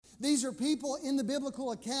These are people in the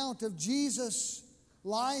biblical account of Jesus'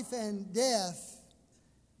 life and death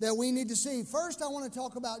that we need to see. First, I want to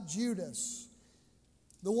talk about Judas,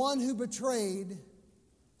 the one who betrayed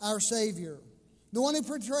our Savior, the one who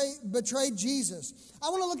betrayed Jesus. I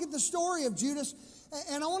want to look at the story of Judas,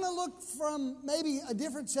 and I want to look from maybe a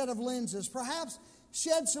different set of lenses, perhaps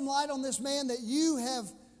shed some light on this man that you have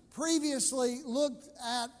previously looked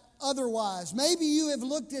at otherwise. Maybe you have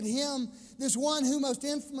looked at him, this one who most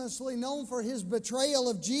infamously known for his betrayal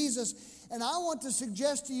of Jesus, and I want to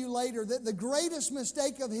suggest to you later that the greatest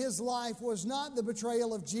mistake of his life was not the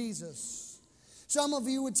betrayal of Jesus. Some of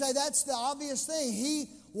you would say that's the obvious thing. He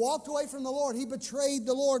walked away from the Lord. He betrayed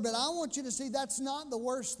the Lord. But I want you to see that's not the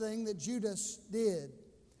worst thing that Judas did.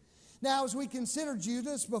 Now, as we consider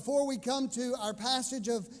Judas, before we come to our passage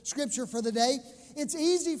of Scripture for the day, it's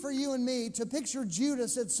easy for you and me to picture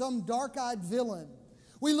Judas as some dark-eyed villain.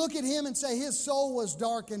 We look at him and say his soul was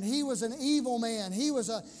darkened. He was an evil man. He was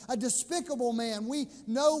a despicable man. We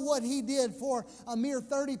know what he did for a mere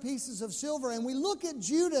 30 pieces of silver. And we look at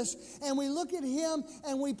Judas and we look at him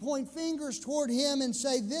and we point fingers toward him and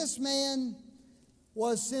say this man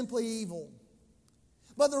was simply evil.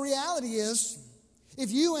 But the reality is,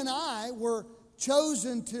 if you and I were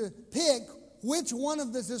chosen to pick which one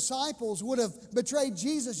of the disciples would have betrayed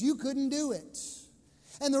Jesus, you couldn't do it.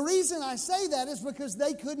 And the reason I say that is because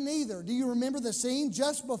they couldn't either. Do you remember the scene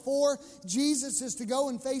just before Jesus is to go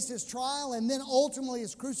and face his trial and then ultimately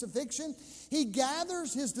his crucifixion? He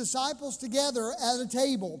gathers his disciples together at a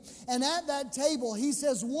table. And at that table, he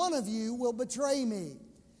says, one of you will betray me.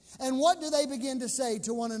 And what do they begin to say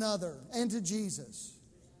to one another and to Jesus?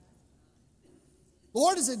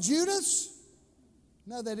 Lord, is it Judas?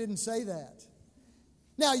 No, they didn't say that.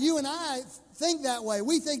 Now, you and I think that way.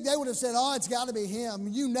 We think they would have said, oh, it's got to be him.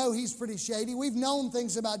 You know he's pretty shady. We've known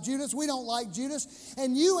things about Judas. We don't like Judas.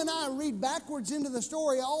 And you and I read backwards into the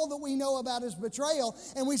story all that we know about his betrayal,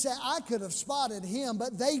 and we say, I could have spotted him,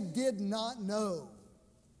 but they did not know.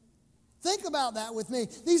 Think about that with me.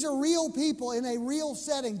 These are real people in a real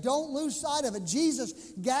setting. Don't lose sight of it.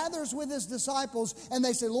 Jesus gathers with his disciples, and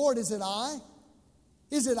they say, Lord, is it I?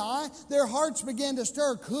 Is it I? Their hearts began to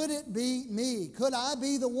stir. Could it be me? Could I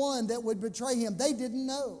be the one that would betray him? They didn't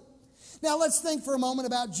know. Now let's think for a moment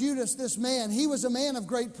about Judas, this man. He was a man of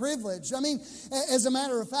great privilege. I mean, as a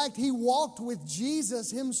matter of fact, he walked with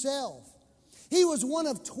Jesus himself. He was one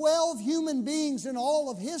of 12 human beings in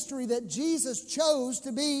all of history that Jesus chose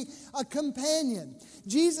to be a companion.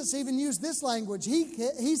 Jesus even used this language.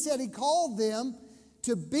 He said he called them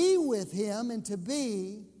to be with him and to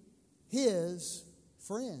be his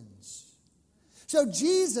friends. So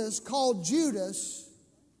Jesus called Judas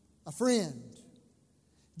a friend.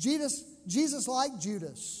 Jesus liked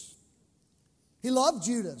Judas. He loved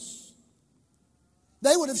Judas.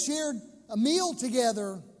 They would have shared a meal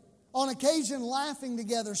together, on occasion laughing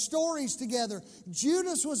together, stories together.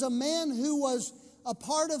 Judas was a man who was a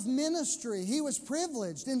part of ministry. He was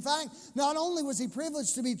privileged. In fact, not only was he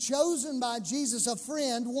privileged to be chosen by Jesus, a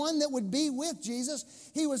friend, one that would be with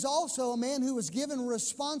Jesus, he was also a man who was given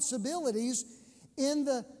responsibilities in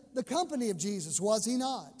the company of Jesus, was he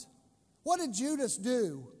not? What did Judas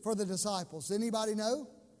do for the disciples? Anybody know?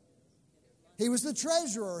 He was the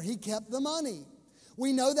treasurer. He kept the money.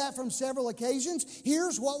 We know that from several occasions.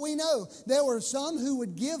 Here's what we know. There were some who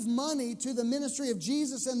would give money to the ministry of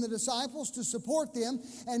Jesus and the disciples to support them,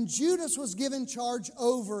 and Judas was given charge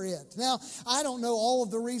over it. Now, I don't know all of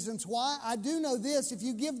the reasons why. I do know this. If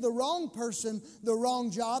you give the wrong person the wrong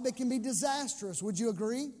job, it can be disastrous. Would you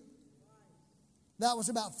agree? That was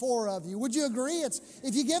about 4 of you. Would you agree?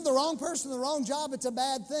 If you give the wrong person the wrong job, it's a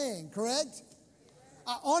bad thing, correct?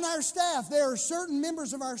 On our staff, there are certain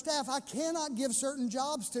members of our staff I cannot give certain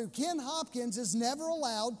jobs to. Ken Hopkins is never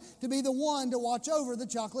allowed to be the one to watch over the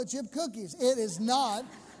chocolate chip cookies. It is not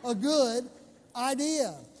a good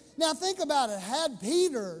idea. Now think about it. Had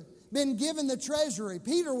Peter been given the treasury,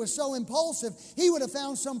 Peter was so impulsive, he would have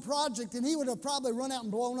found some project and he would have probably run out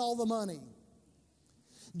and blown all the money.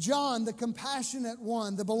 John, the compassionate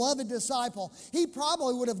one, the beloved disciple, he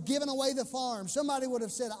probably would have given away the farm. Somebody would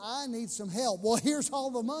have said, I need some help. Well, here's all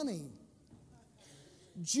the money.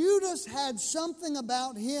 Judas had something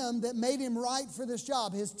about him that made him right for this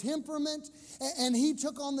job, his temperament, and he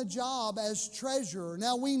took on the job as treasurer.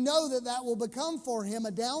 Now, we know that will become for him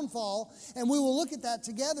a downfall, and we will look at that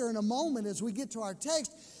together in a moment as we get to our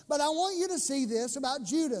text. But I want you to see this about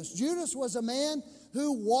Judas. Judas was a man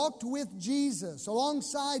who walked with Jesus,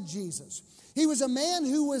 alongside Jesus. He was a man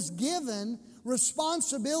who was given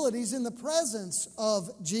responsibilities in the presence of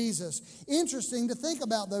Jesus. Interesting to think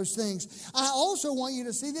about those things. I also want you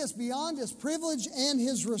to see this. Beyond his privilege and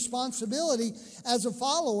his responsibility as a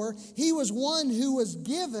follower, he was one who was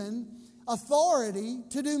given authority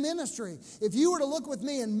to do ministry. If you were to look with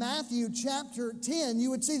me in Matthew chapter 10,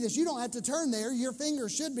 you would see this. You don't have to turn there. Your finger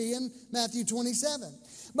should be in Matthew 27.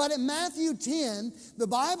 But in Matthew 10, the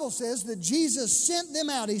Bible says that Jesus sent them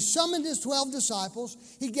out. He summoned his 12 disciples.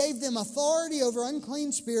 He gave them authority over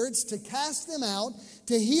unclean spirits to cast them out,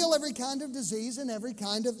 to heal every kind of disease and every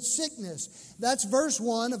kind of sickness. That's verse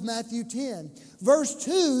 1 of Matthew 10. Verse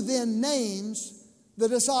 2 then names the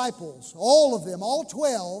disciples, all of them, all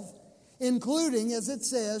 12, including, as it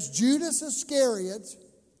says, Judas Iscariot,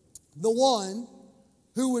 the one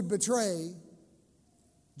who would betray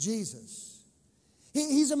Jesus.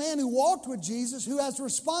 He's a man who walked with Jesus, who has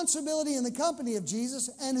responsibility in the company of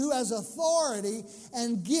Jesus, and who has authority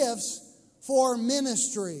and gifts for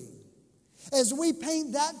ministry. As we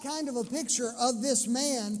paint that kind of a picture of this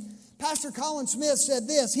man, Pastor Colin Smith said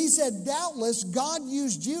this. He said, doubtless God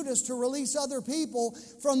used Judas to release other people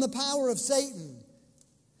from the power of Satan.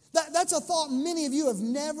 That's a thought many of you have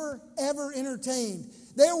never, ever entertained.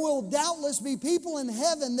 There will doubtless be people in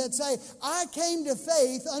heaven that say, I came to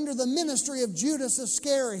faith under the ministry of Judas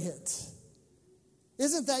Iscariot.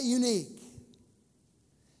 Isn't that unique?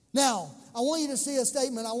 Now, I want you to see a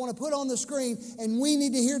statement I want to put on the screen, and we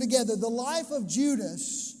need to hear together. The life of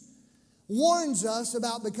Judas warns us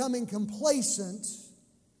about becoming complacent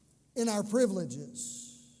in our privileges.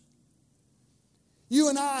 You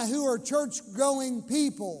and I, who are church-going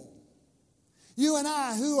people, you and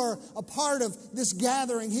I, who are a part of this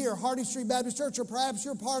gathering here, Hardy Street Baptist Church, or perhaps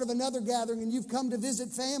you're part of another gathering and you've come to visit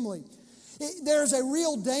family. There's a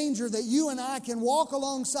real danger that you and I can walk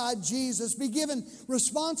alongside Jesus, be given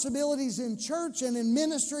responsibilities in church and in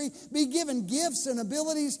ministry, be given gifts and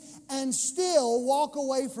abilities, and still walk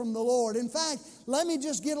away from the Lord. In fact, let me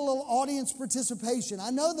just get a little audience participation.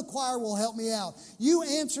 I know the choir will help me out. You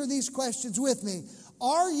answer these questions with me.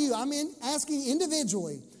 I'm asking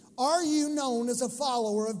individually, are you known as a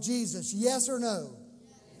follower of Jesus? Yes or no?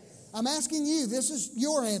 I'm asking you, this is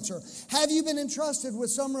your answer. Have you been entrusted with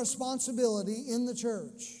some responsibility in the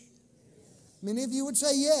church? Many of you would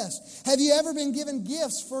say yes. Have you ever been given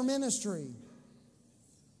gifts for ministry?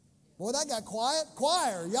 Boy, that got quiet.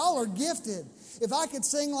 Choir, y'all are gifted. If I could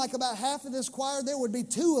sing like about half of this choir, there would be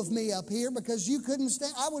two of me up here because you couldn't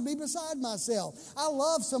stand. I would be beside myself. I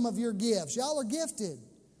love some of your gifts. Y'all are gifted.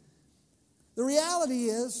 The reality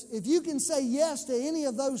is, if you can say yes to any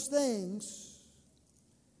of those things,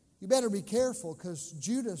 you better be careful, because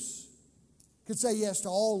Judas could say yes to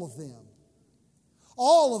all of them.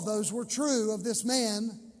 All of those were true of this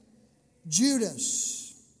man, Judas.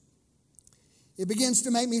 It begins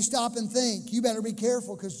to make me stop and think. You better be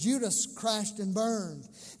careful, because Judas crashed and burned.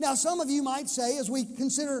 Now, some of you might say, as we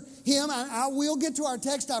consider him, I will get to our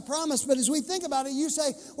text, I promise, but as we think about it, you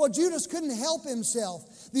say, well, Judas couldn't help himself.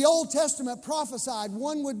 The Old Testament prophesied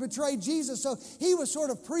one would betray Jesus, so he was sort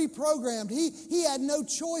of pre-programmed. He had no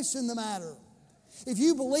choice in the matter. If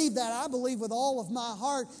you believe that, I believe with all of my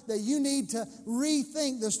heart that you need to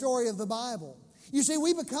rethink the story of the Bible. You see,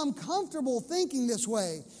 we become comfortable thinking this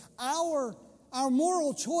way. Our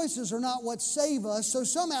moral choices are not what save us, so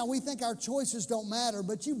somehow we think our choices don't matter,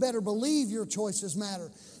 but you better believe your choices matter.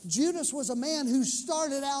 Judas was a man who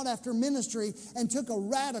started out after ministry and took a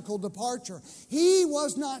radical departure. He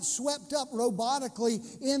was not swept up robotically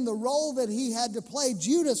in the role that he had to play.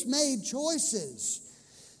 Judas made choices.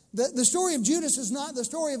 The story of Judas is not the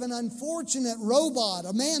story of an unfortunate robot,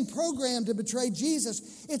 a man programmed to betray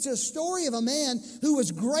Jesus. It's a story of a man who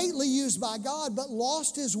was greatly used by God but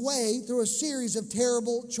lost his way through a series of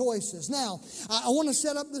terrible choices. Now, I want to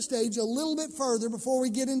set up the stage a little bit further before we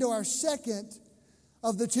get into our second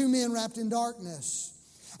of the two men wrapped in darkness.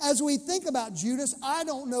 As we think about Judas, I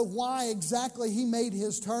don't know why exactly he made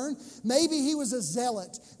his turn. Maybe he was a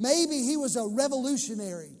zealot. Maybe he was a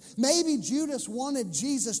revolutionary. Maybe Judas wanted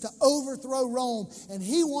Jesus to overthrow Rome and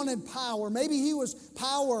he wanted power. Maybe he was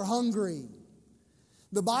power hungry.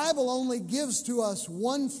 The Bible only gives to us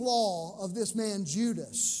one flaw of this man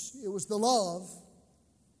Judas. It was the love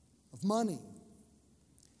of money.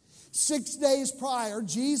 6 days prior,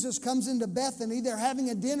 Jesus comes into Bethany. They're having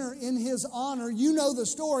a dinner in his honor. You know the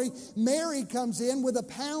story. Mary comes in with a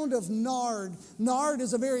pound of nard. Nard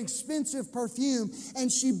is a very expensive perfume. And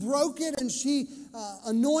she broke it and she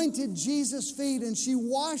anointed Jesus' feet and she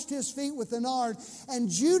washed his feet with the nard. And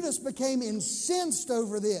Judas became incensed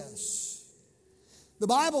over this. The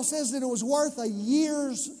Bible says that it was worth a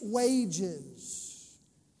year's wages.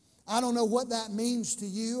 I don't know what that means to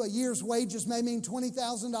you. A year's wages may mean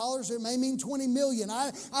 $20,000. It may mean $20 million.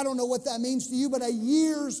 I don't know what that means to you, but a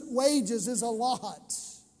year's wages is a lot.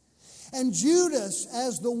 And Judas,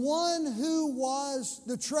 as the one who was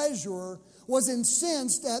the treasurer, was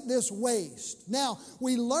incensed at this waste. Now,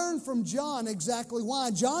 we learn from John exactly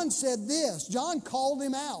why. John said this. John called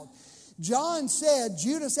him out. John said,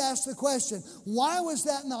 Judas asked the question, why was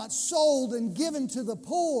that not sold and given to the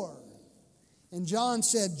poor? And John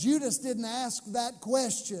said, Judas didn't ask that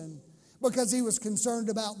question because he was concerned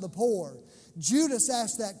about the poor. Judas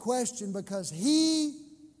asked that question because he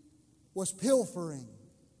was pilfering.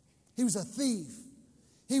 He was a thief.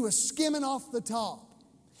 He was skimming off the top.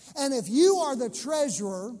 And if you are the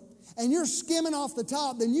treasurer and you're skimming off the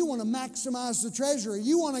top, then you want to maximize the treasury.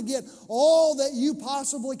 You want to get all that you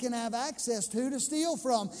possibly can have access to steal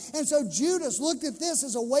from. And so Judas looked at this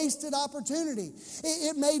as a wasted opportunity.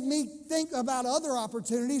 It made me think about other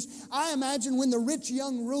opportunities. I imagine when the rich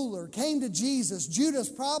young ruler came to Jesus, Judas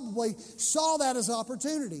probably saw that as an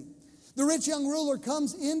opportunity. The rich young ruler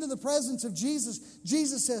comes into the presence of Jesus.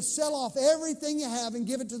 Jesus says, sell off everything you have and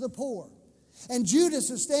give it to the poor. And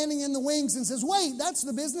Judas is standing in the wings and says, wait, that's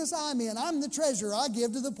the business I'm in. I'm the treasurer. I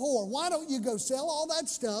give to the poor. Why don't you go sell all that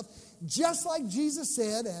stuff just like Jesus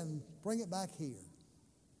said and bring it back here?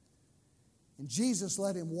 And Jesus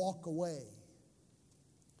let him walk away.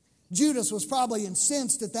 Judas was probably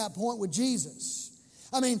incensed at that point with Jesus.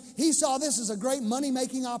 I mean, he saw this as a great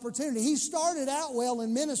money-making opportunity. He started out well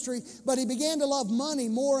in ministry, but he began to love money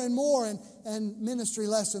more and more and ministry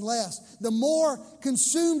less and less. The more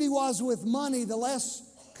consumed he was with money, the less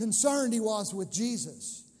concerned he was with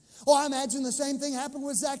Jesus. Oh, I imagine the same thing happened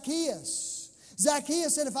with Zacchaeus.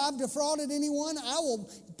 Zacchaeus said, if I've defrauded anyone, I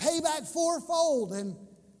will pay back fourfold. And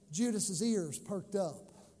Judas's ears perked up.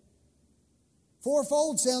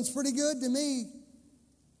 Fourfold sounds pretty good to me.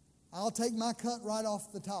 I'll take my cut right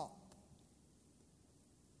off the top.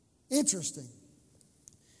 Interesting.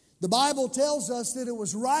 The Bible tells us that it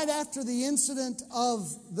was right after the incident of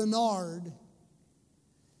the nard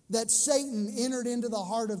that Satan entered into the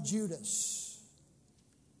heart of Judas.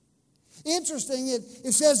 Interesting,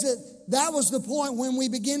 it says that was the point when we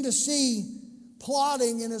begin to see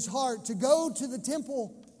plotting in his heart to go to the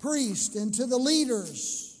temple priest and to the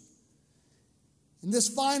leaders. And this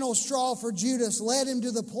final straw for Judas led him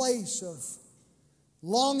to the place of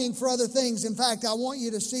longing for other things. In fact, I want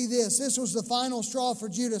you to see this. This was the final straw for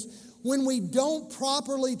Judas. When we don't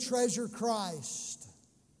properly treasure Christ,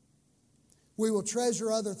 we will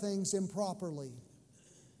treasure other things improperly.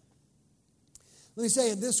 Let me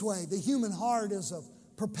say it this way. The human heart is a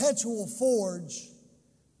perpetual forge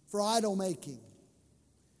for idol making.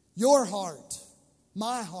 Your heart,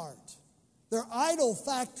 my heart, they're idol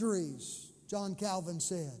factories, John Calvin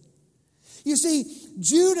said. You see,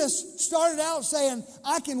 Judas started out saying,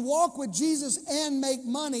 I can walk with Jesus and make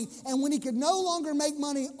money. And when he could no longer make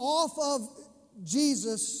money off of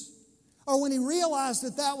Jesus, or when he realized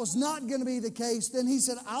that that was not going to be the case, then he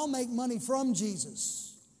said, I'll make money from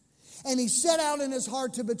Jesus. And he set out in his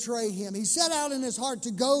heart to betray him. He set out in his heart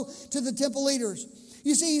to go to the temple leaders.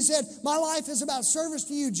 You see, he said, my life is about service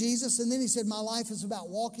to you, Jesus. And then he said, my life is about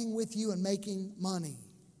walking with you and making money.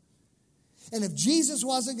 And if Jesus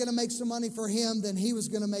wasn't going to make some money for him, then he was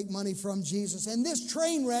going to make money from Jesus. And this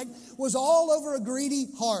train wreck was all over a greedy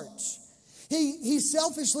heart. He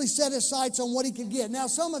selfishly set his sights on what he could get. Now,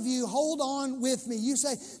 some of you, hold on with me. You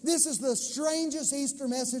say, this is the strangest Easter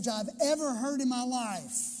message I've ever heard in my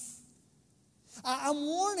life. I'm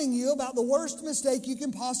warning you about the worst mistake you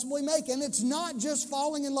can possibly make. And it's not just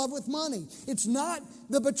falling in love with money. It's not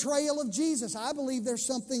the betrayal of Jesus. I believe there's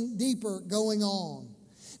something deeper going on.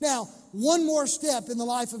 Now, one more step in the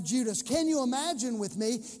life of Judas. Can you imagine with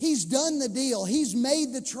me? He's done the deal. He's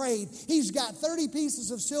made the trade. He's got 30 pieces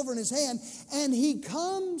of silver in his hand. And he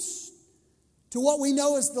comes to what we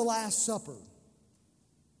know as the Last Supper.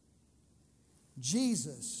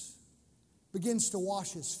 Jesus begins to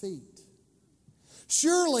wash his feet.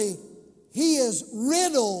 Surely, he is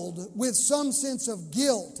riddled with some sense of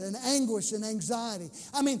guilt and anguish and anxiety.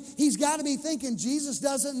 I mean, he's got to be thinking, Jesus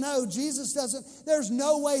doesn't know. There's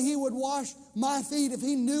no way he would wash my feet if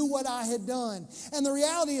he knew what I had done. And the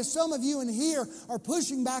reality is some of you in here are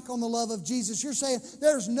pushing back on the love of Jesus. You're saying,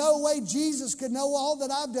 there's no way Jesus could know all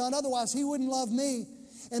that I've done, otherwise he wouldn't love me.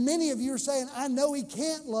 And many of you are saying, I know he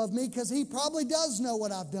can't love me because he probably does know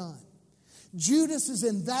what I've done. Judas is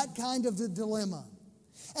in that kind of a dilemma.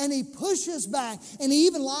 And he pushes back, and he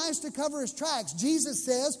even lies to cover his tracks. Jesus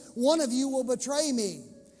says, one of you will betray me.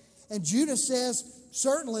 And Judas says,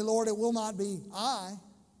 certainly, Lord, it will not be I.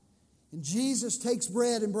 And Jesus takes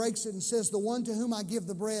bread and breaks it and says, the one to whom I give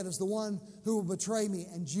the bread is the one who will betray me.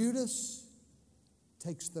 And Judas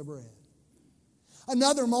takes the bread.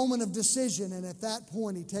 Another moment of decision, and at that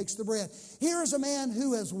point he takes the bread. Here is a man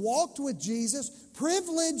who has walked with Jesus,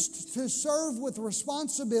 privileged to serve with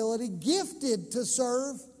responsibility, gifted to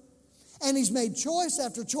serve, and he's made choice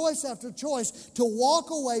after choice after choice to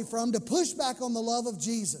walk away from, to push back on the love of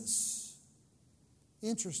Jesus.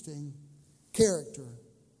 Interesting character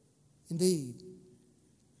indeed.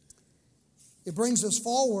 It brings us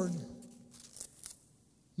forward,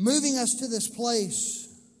 moving us to this place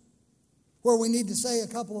where we need to say a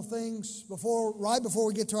couple of things right before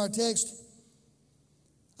we get to our text.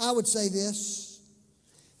 I would say this.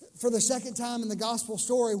 For the second time in the gospel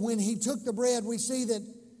story, when he took the bread, we see that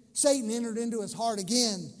Satan entered into his heart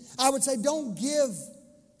again. I would say, don't give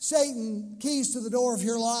Satan keys to the door of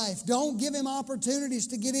your life. Don't give him opportunities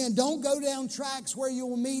to get in. Don't go down tracks where you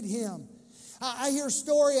will meet him. I hear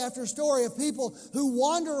story after story of people who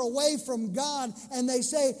wander away from God and they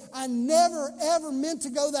say, I never ever meant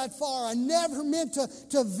to go that far. I never meant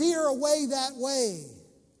to veer away that way.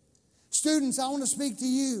 Students, I want to speak to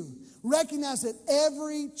you. Recognize that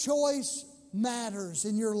every choice matters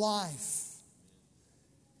in your life.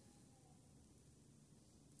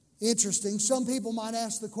 Interesting. Some people might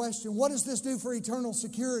ask the question, what does this do for eternal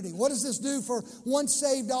security? What does this do for once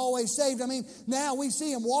saved, always saved? I mean, now we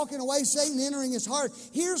see him walking away, Satan entering his heart.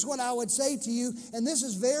 Here's what I would say to you, and this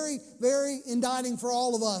is very, very indicting for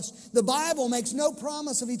all of us. The Bible makes no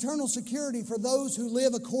promise of eternal security for those who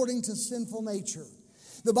live according to sinful nature.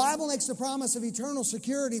 The Bible makes the promise of eternal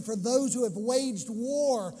security for those who have waged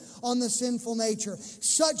war on the sinful nature.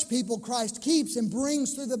 Such people Christ keeps and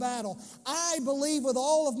brings through the battle. I believe with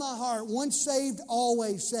all of my heart, once saved,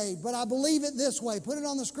 always saved. But I believe it this way. Put it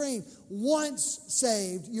on the screen. Once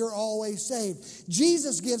saved, you're always saved.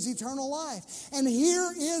 Jesus gives eternal life. And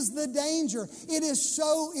here is the danger. It is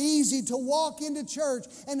so easy to walk into church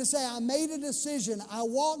and to say, I made a decision. I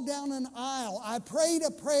walked down an aisle. I prayed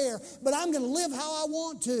a prayer, but I'm going to live how I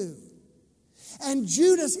want to. And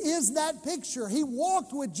Judas is that picture. He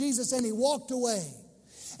walked with Jesus and he walked away.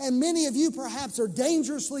 And many of you perhaps are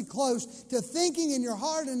dangerously close to thinking in your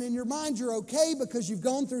heart and in your mind you're okay because you've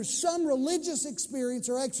gone through some religious experience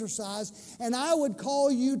or exercise. And I would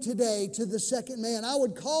call you today to the second man. I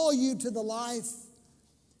would call you to the life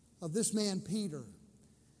of this man, Peter.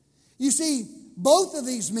 You see, both of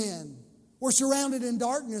these men were surrounded in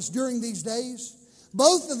darkness during these days.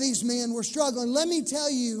 Both of these men were struggling. Let me tell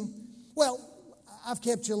you, well, I've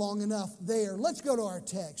kept you long enough there. Let's go to our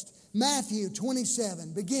text. Matthew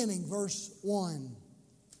 27, beginning verse 1.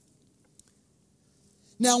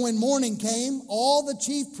 Now when morning came, all the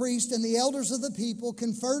chief priests and the elders of the people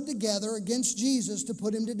conferred together against Jesus to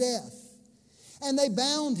put him to death. And they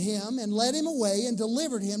bound him and led him away and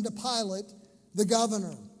delivered him to Pilate, the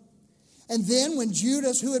governor. And then when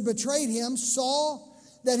Judas, who had betrayed him, saw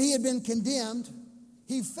that he had been condemned,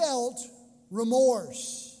 he felt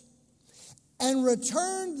remorse and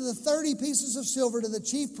returned the 30 pieces of silver to the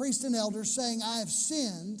chief priests and elders, saying, I have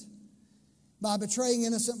sinned by betraying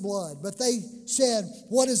innocent blood. But they said,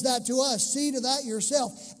 what is that to us? See to that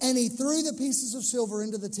yourself. And he threw the pieces of silver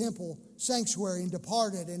into the temple sanctuary and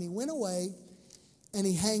departed. And he went away and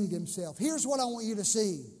he hanged himself. Here's what I want you to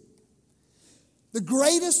see. The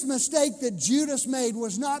greatest mistake that Judas made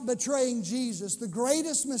was not betraying Jesus. The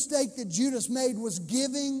greatest mistake that Judas made was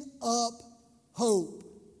giving up hope.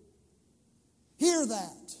 Hear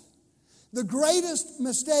that. The greatest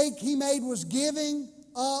mistake he made was giving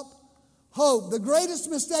up hope. The greatest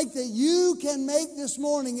mistake that you can make this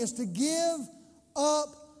morning is to give up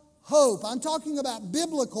hope. I'm talking about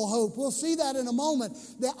biblical hope. We'll see that in a moment.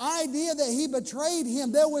 The idea that he betrayed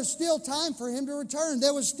him, there was still time for him to return.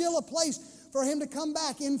 There was still a place for him to come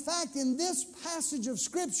back. In fact, in this passage of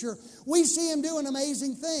Scripture, we see him do an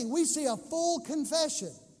amazing thing. We see a full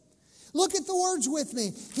confession. Look at the words with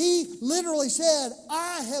me. He literally said,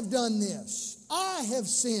 I have done this. I have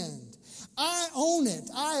sinned. I own it.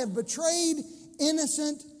 I have betrayed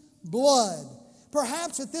innocent blood.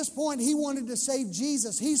 Perhaps at this point he wanted to save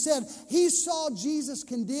Jesus. He said he saw Jesus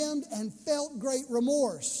condemned and felt great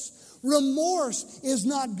remorse. Remorse is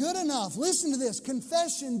not good enough. Listen to this.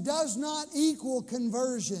 Confession does not equal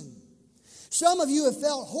conversion. Some of you have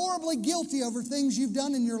felt horribly guilty over things you've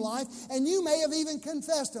done in your life, and you may have even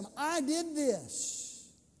confessed them. I did this.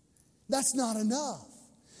 That's not enough.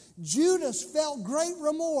 Judas felt great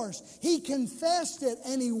remorse. He confessed it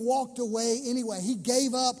and he walked away anyway. He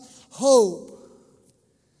gave up hope.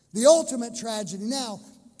 The ultimate tragedy. Now,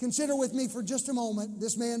 consider with me for just a moment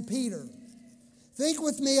this man Peter. Think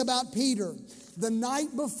with me about Peter. The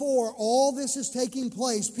night before all this is taking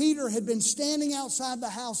place, Peter had been standing outside the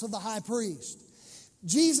house of the high priest.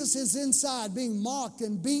 Jesus is inside being mocked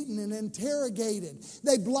and beaten and interrogated.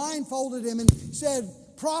 They blindfolded him and said,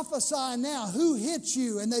 prophesy now, who hit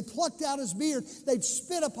you? And they plucked out his beard. They'd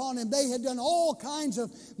spit upon him. They had done all kinds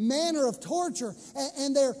of manner of torture.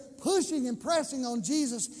 And they're pushing and pressing on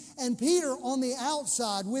Jesus. And Peter on the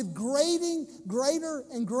outside with greater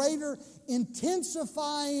and greater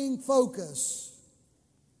intensifying focus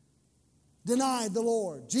denied the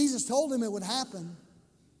Lord. Jesus told him it would happen.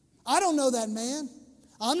 I don't know that man.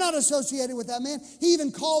 I'm not associated with that man. He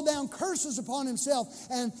even called down curses upon himself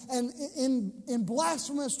and in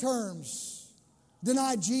blasphemous terms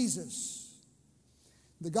denied Jesus.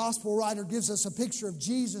 The gospel writer gives us a picture of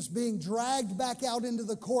Jesus being dragged back out into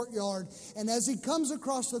the courtyard. And as he comes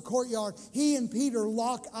across the courtyard, he and Peter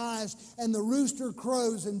lock eyes and the rooster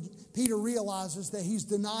crows. And Peter realizes that he's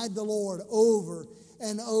denied the Lord over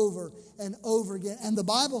and over and over again. And the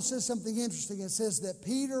Bible says something interesting. It says that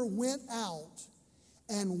Peter went out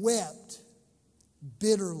and wept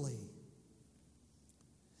bitterly.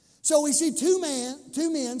 So we see two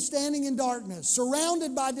men standing in darkness,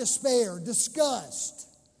 surrounded by despair, disgust.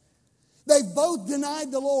 They've both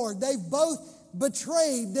denied the Lord. They've both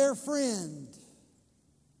betrayed their friend.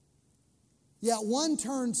 Yet one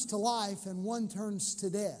turns to life and one turns to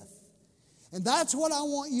death. And that's what I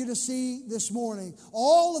want you to see this morning.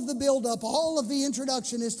 All of the buildup, all of the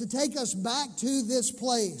introduction is to take us back to this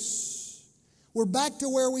place. We're back to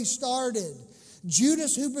where we started.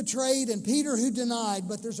 Judas who betrayed and Peter who denied,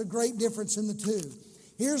 but there's a great difference in the two.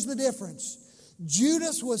 Here's the difference.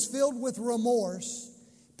 Judas was filled with remorse.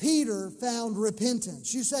 Peter found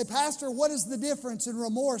repentance. You say, Pastor, what is the difference in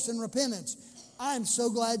remorse and repentance? I'm so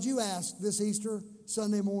glad you asked this Easter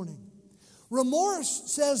Sunday morning. Remorse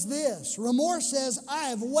says this. Remorse says, I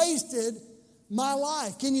have wasted my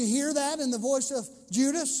life. Can you hear that in the voice of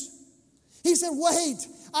Judas? He said, wait,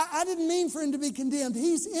 I didn't mean for him to be condemned.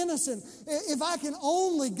 He's innocent. If I can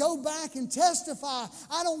only go back and testify,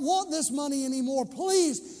 I don't want this money anymore.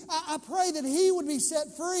 Please, I pray that he would be set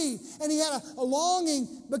free. And he had a longing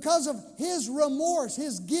because of his remorse,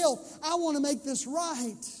 his guilt. I want to make this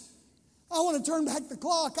right. I want to turn back the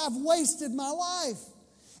clock. I've wasted my life.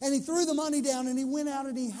 And he threw the money down and he went out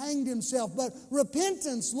and he hanged himself. But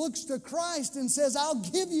repentance looks to Christ and says, I'll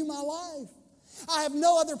give you my life. I have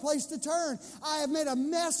no other place to turn. I have made a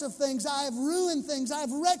mess of things. I have ruined things. I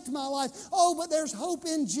have wrecked my life. Oh, but there's hope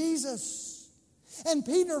in Jesus. And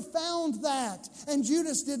Peter found that, and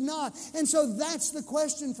Judas did not. And so that's the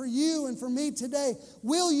question for you and for me today.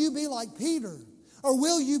 Will you be like Peter? Or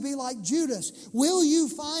will you be like Judas? Will you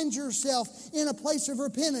find yourself in a place of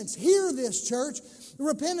repentance? Hear this, church.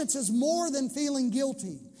 Repentance is more than feeling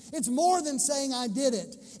guilty. It's more than saying I did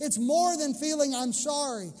it. It's more than feeling I'm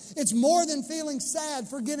sorry. It's more than feeling sad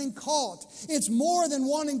for getting caught. It's more than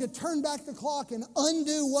wanting to turn back the clock and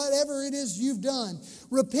undo whatever it is you've done.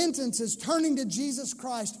 Repentance is turning to Jesus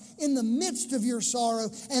Christ in the midst of your sorrow,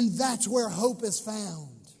 and that's where hope is found.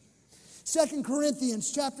 2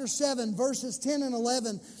 Corinthians chapter 7, verses 10 and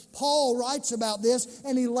 11, Paul writes about this,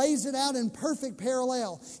 and he lays it out in perfect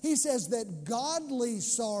parallel. He says that godly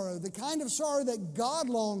sorrow, the kind of sorrow that God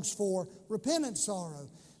longs for, repentant sorrow,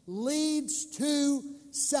 leads to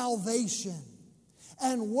salvation.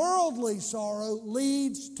 And worldly sorrow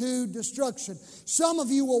leads to destruction. Some of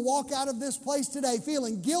you will walk out of this place today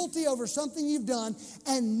feeling guilty over something you've done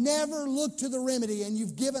and never look to the remedy, and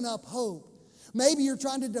you've given up hope. Maybe you're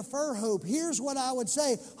trying to defer hope. Here's what I would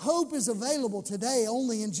say. Hope is available today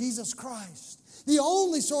only in Jesus Christ. The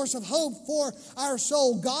only source of hope for our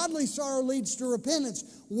soul. Godly sorrow leads to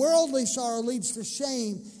repentance. Worldly sorrow leads to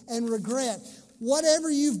shame and regret. Whatever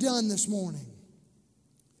you've done this morning,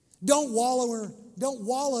 don't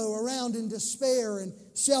wallow around in despair and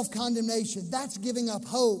self-condemnation. That's giving up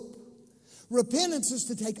hope. Repentance is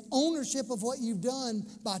to take ownership of what you've done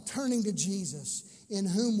by turning to Jesus, in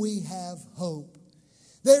whom we have hope.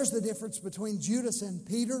 There's the difference between Judas and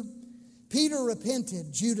Peter. Peter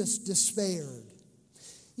repented, Judas despaired.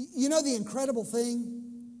 You know the incredible thing?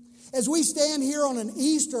 As we stand here on an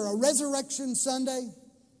Easter, a Resurrection Sunday,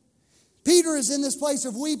 Peter is in this place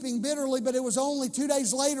of weeping bitterly, but it was only 2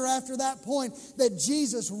 days later after that point that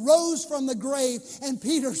Jesus rose from the grave and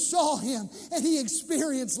Peter saw him and he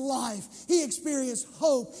experienced life. He experienced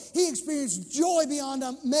hope. He experienced joy beyond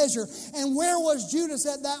a measure. And where was Judas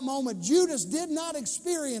at that moment? Judas did not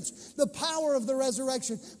experience the power of the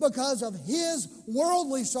resurrection because of his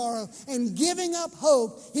worldly sorrow and giving up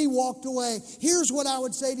hope. He walked away. Here's what I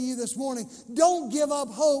would say to you this morning. Don't give up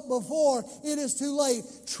hope before it is too late.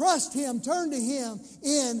 Trust Him. Turn to Him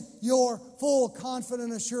in your full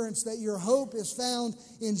confident assurance that your hope is found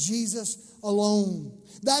in Jesus alone.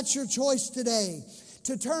 That's your choice today.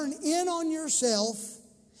 To turn in on yourself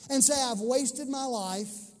and say, I've wasted my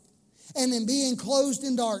life and am being closed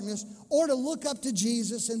in darkness, or to look up to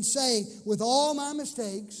Jesus and say, with all my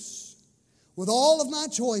mistakes, with all of my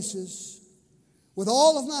choices, with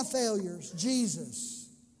all of my failures, Jesus,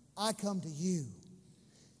 I come to you.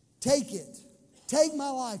 Take it. Take my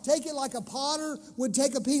life. Take it like a potter would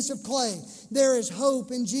take a piece of clay. There is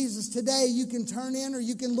hope in Jesus. Today you can turn in or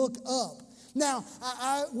you can look up. Now,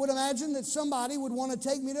 I would imagine that somebody would want to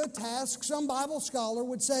take me to a task. Some Bible scholar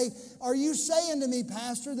would say, are you saying to me,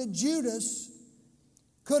 Pastor, that Judas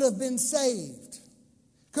could have been saved?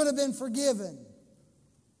 Could have been forgiven?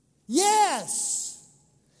 Yes!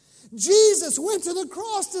 Jesus went to the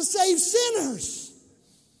cross to save sinners.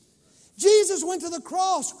 Jesus went to the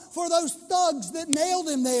cross for those thugs that nailed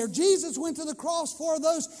Him there. Jesus went to the cross for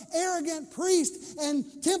those arrogant priests and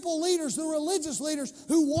temple leaders, the religious leaders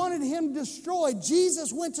who wanted Him destroyed.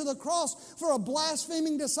 Jesus went to the cross for a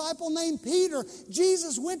blaspheming disciple named Peter.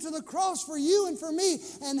 Jesus went to the cross for you and for me.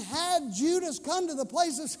 And had Judas come to the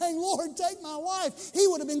place of saying, Lord, take my life, he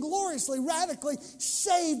would have been gloriously, radically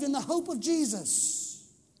saved in the hope of Jesus.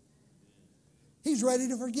 He's ready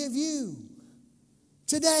to forgive you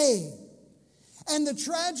today. And the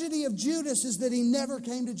tragedy of Judas is that he never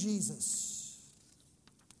came to Jesus.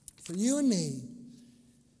 For you and me,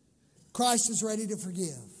 Christ is ready to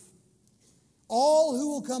forgive all who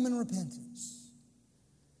will come in repentance.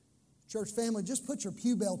 Church family, just put your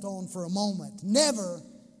pew belt on for a moment. Never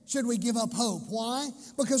should we give up hope. Why?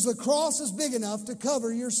 Because the cross is big enough to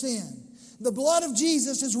cover your sin. The blood of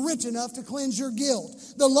Jesus is rich enough to cleanse your guilt.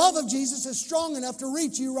 The love of Jesus is strong enough to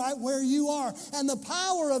reach you right where you are. And the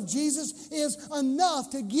power of Jesus is enough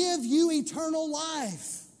to give you eternal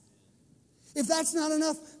life. If that's not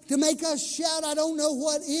enough to make us shout, I don't know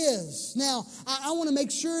what is. Now, I want to make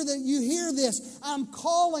sure that you hear this. I'm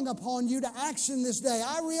calling upon you to action this day.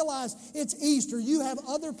 I realize it's Easter. You have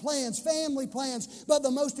other plans, family plans. But the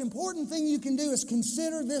most important thing you can do is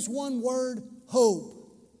consider this one word, hope.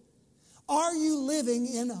 Are you living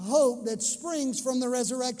in hope that springs from the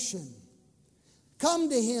resurrection? Come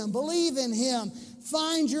to Him. Believe in Him.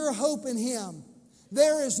 Find your hope in Him.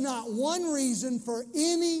 There is not one reason for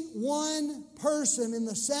any one person in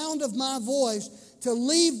the sound of my voice to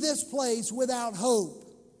leave this place without hope.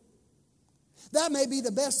 That may be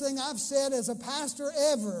the best thing I've said as a pastor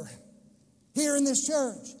ever here in this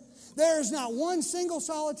church. There is not one single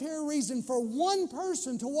solitary reason for one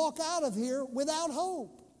person to walk out of here without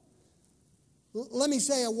hope. Let me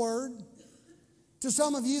say a word to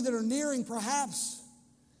some of you that are nearing perhaps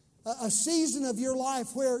a season of your life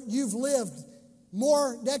where you've lived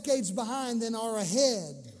more decades behind than are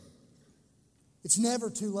ahead. It's never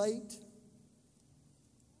too late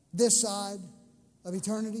this side of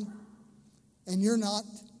eternity, and you're not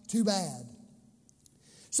too bad.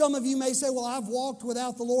 Some of you may say, well, I've walked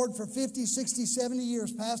without the Lord for 50, 60, 70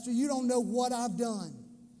 years, Pastor. You don't know what I've done.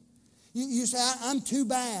 You say, I'm too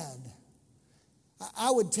bad.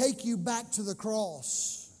 I would take you back to the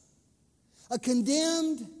cross. A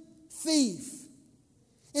condemned thief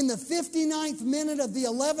in the 59th minute of the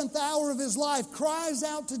 11th hour of his life cries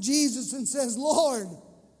out to Jesus and says, Lord,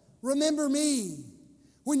 remember me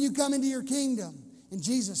when you come into your kingdom. And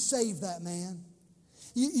Jesus saved that man.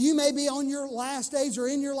 You may be on your last days or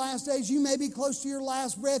in your last days. You may be close to your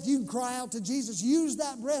last breath. You can cry out to Jesus. Use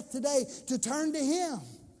that breath today to turn to Him.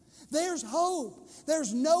 There's hope.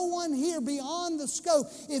 There's no one here beyond the scope.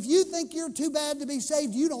 If you think you're too bad to be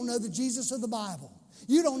saved, you don't know the Jesus of the Bible.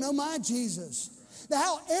 You don't know my Jesus.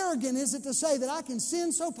 How arrogant is it to say that I can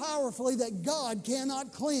sin so powerfully that God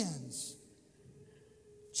cannot cleanse?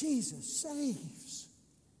 Jesus saves.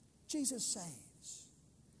 Jesus saves.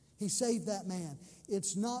 He saved that man.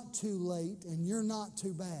 It's not too late, and you're not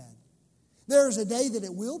too bad. There is a day that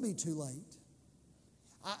it will be too late.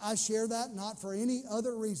 I share that not for any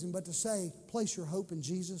other reason but to say, place your hope in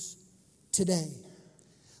Jesus today.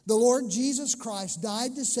 The Lord Jesus Christ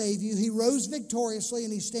died to save you. He rose victoriously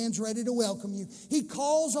and He stands ready to welcome you. He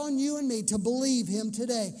calls on you and me to believe Him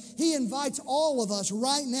today. He invites all of us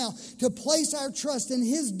right now to place our trust in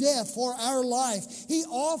His death for our life. He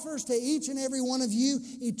offers to each and every one of you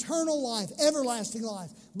eternal life, everlasting life.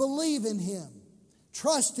 Believe in Him.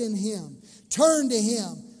 Trust in Him. Turn to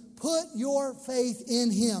Him. Put your faith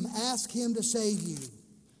in Him. Ask Him to save you.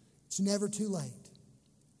 It's never too late.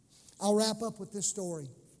 I'll wrap up with this story.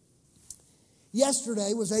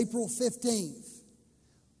 Yesterday was April 15th.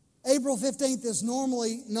 April 15th is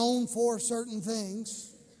normally known for certain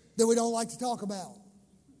things that we don't like to talk about.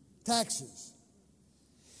 Taxes.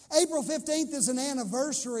 April 15th is an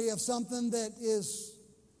anniversary of something that is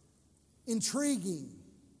intriguing.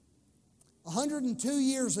 102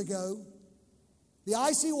 years ago, the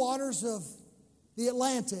icy waters of the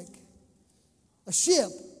Atlantic, a ship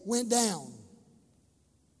went down,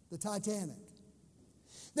 the Titanic.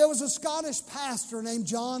 There was a Scottish pastor named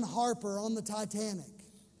John Harper on the Titanic.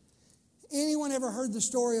 Anyone ever heard the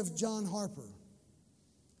story of John Harper?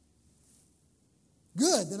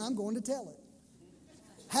 Good, then I'm going to tell it.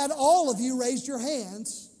 Had all of you raised your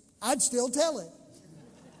hands, I'd still tell it.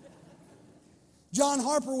 John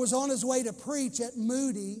Harper was on his way to preach at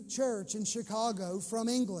Moody Church in Chicago from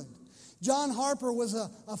England. John Harper was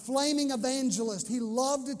a flaming evangelist. He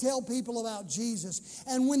loved to tell people about Jesus.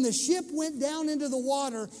 And when the ship went down into the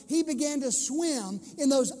water, he began to swim in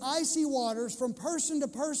those icy waters from person to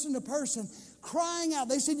person to person, crying out.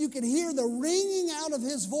 They said you could hear the ringing out of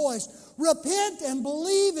his voice. Repent and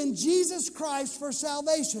believe in Jesus Christ for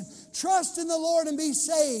salvation. Trust in the Lord and be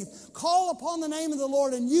saved. Call upon the name of the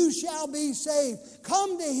Lord and you shall be saved.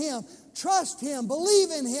 Come to Him. Trust Him,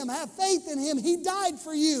 believe in Him, have faith in Him. He died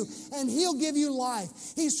for you and He'll give you life.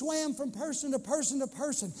 He swam from person to person to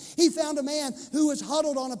person. He found a man who was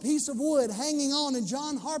huddled on a piece of wood hanging on, and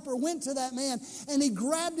John Harper went to that man and he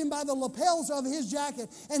grabbed him by the lapels of his jacket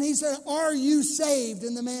and he said, "Are you saved?"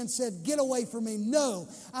 And the man said, "Get away from me. No,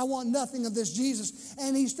 I want nothing of this Jesus."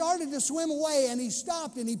 And he started to swim away and he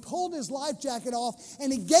stopped and he pulled his life jacket off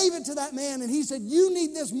and he gave it to that man and he said, "You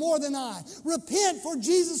need this more than I. Repent, for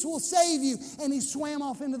Jesus will save you." And he swam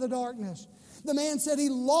off into the darkness. The man said he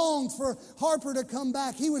longed for Harper to come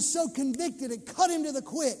back. He was so convicted it cut him to the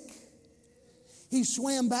quick. He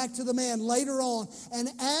swam back to the man later on, and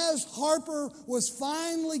as Harper was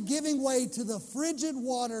finally giving way to the frigid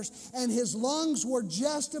waters and his lungs were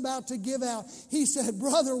just about to give out, he said,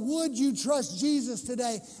 "Brother, would you trust Jesus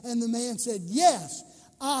today?" And the man said, "Yes,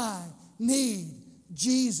 I need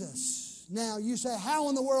Jesus." Now you say, how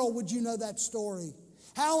in the world would you know that story?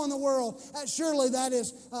 How in the world? Surely that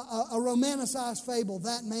is a romanticized fable.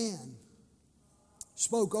 That man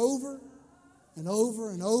spoke over and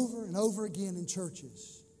over and over and over again in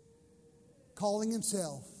churches, calling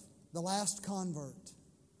himself the last convert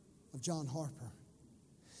of John Harper.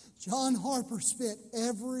 John Harper spent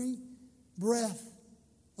every breath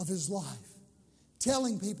of his life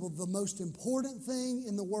telling people the most important thing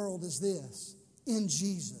in the world is this: in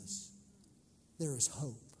Jesus there is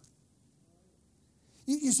hope.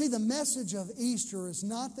 You see, the message of Easter is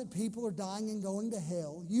not that people are dying and going to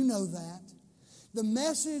hell. You know that. The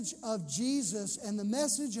message of Jesus and the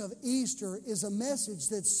message of Easter is a message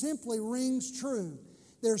that simply rings true.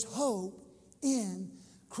 There's hope in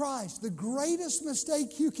Christ. The greatest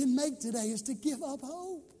mistake you can make today is to give up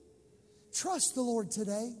hope. Trust the Lord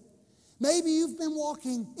today. Maybe you've been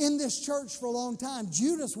walking in this church for a long time.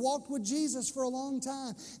 Judas walked with Jesus for a long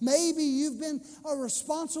time. Maybe you've been a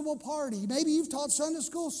responsible party. Maybe you've taught Sunday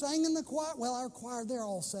school, sang in the choir. Well, our choir, they're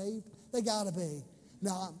all saved. They got to be.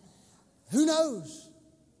 No, who knows?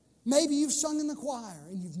 Maybe you've sung in the choir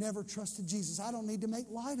and you've never trusted Jesus. I don't need to make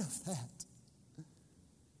light of that.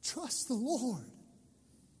 Trust the Lord.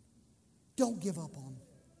 Don't give up on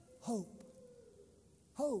hope.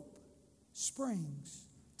 Hope springs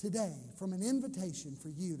today from an invitation for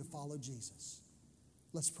you to follow Jesus.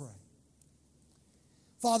 Let's pray.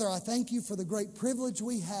 Father, I thank you for the great privilege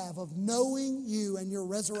we have of knowing you and your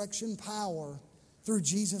resurrection power through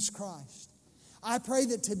Jesus Christ. I pray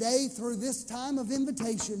that today, through this time of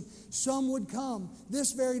invitation, some would come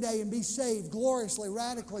this very day and be saved gloriously,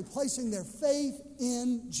 radically, placing their faith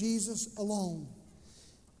in Jesus alone.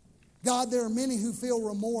 God, there are many who feel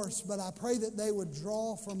remorse, but I pray that they would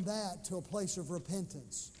draw from that to a place of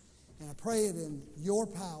repentance. And I pray it in your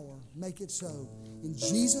power. Make it so. In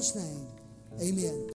Jesus' name, amen.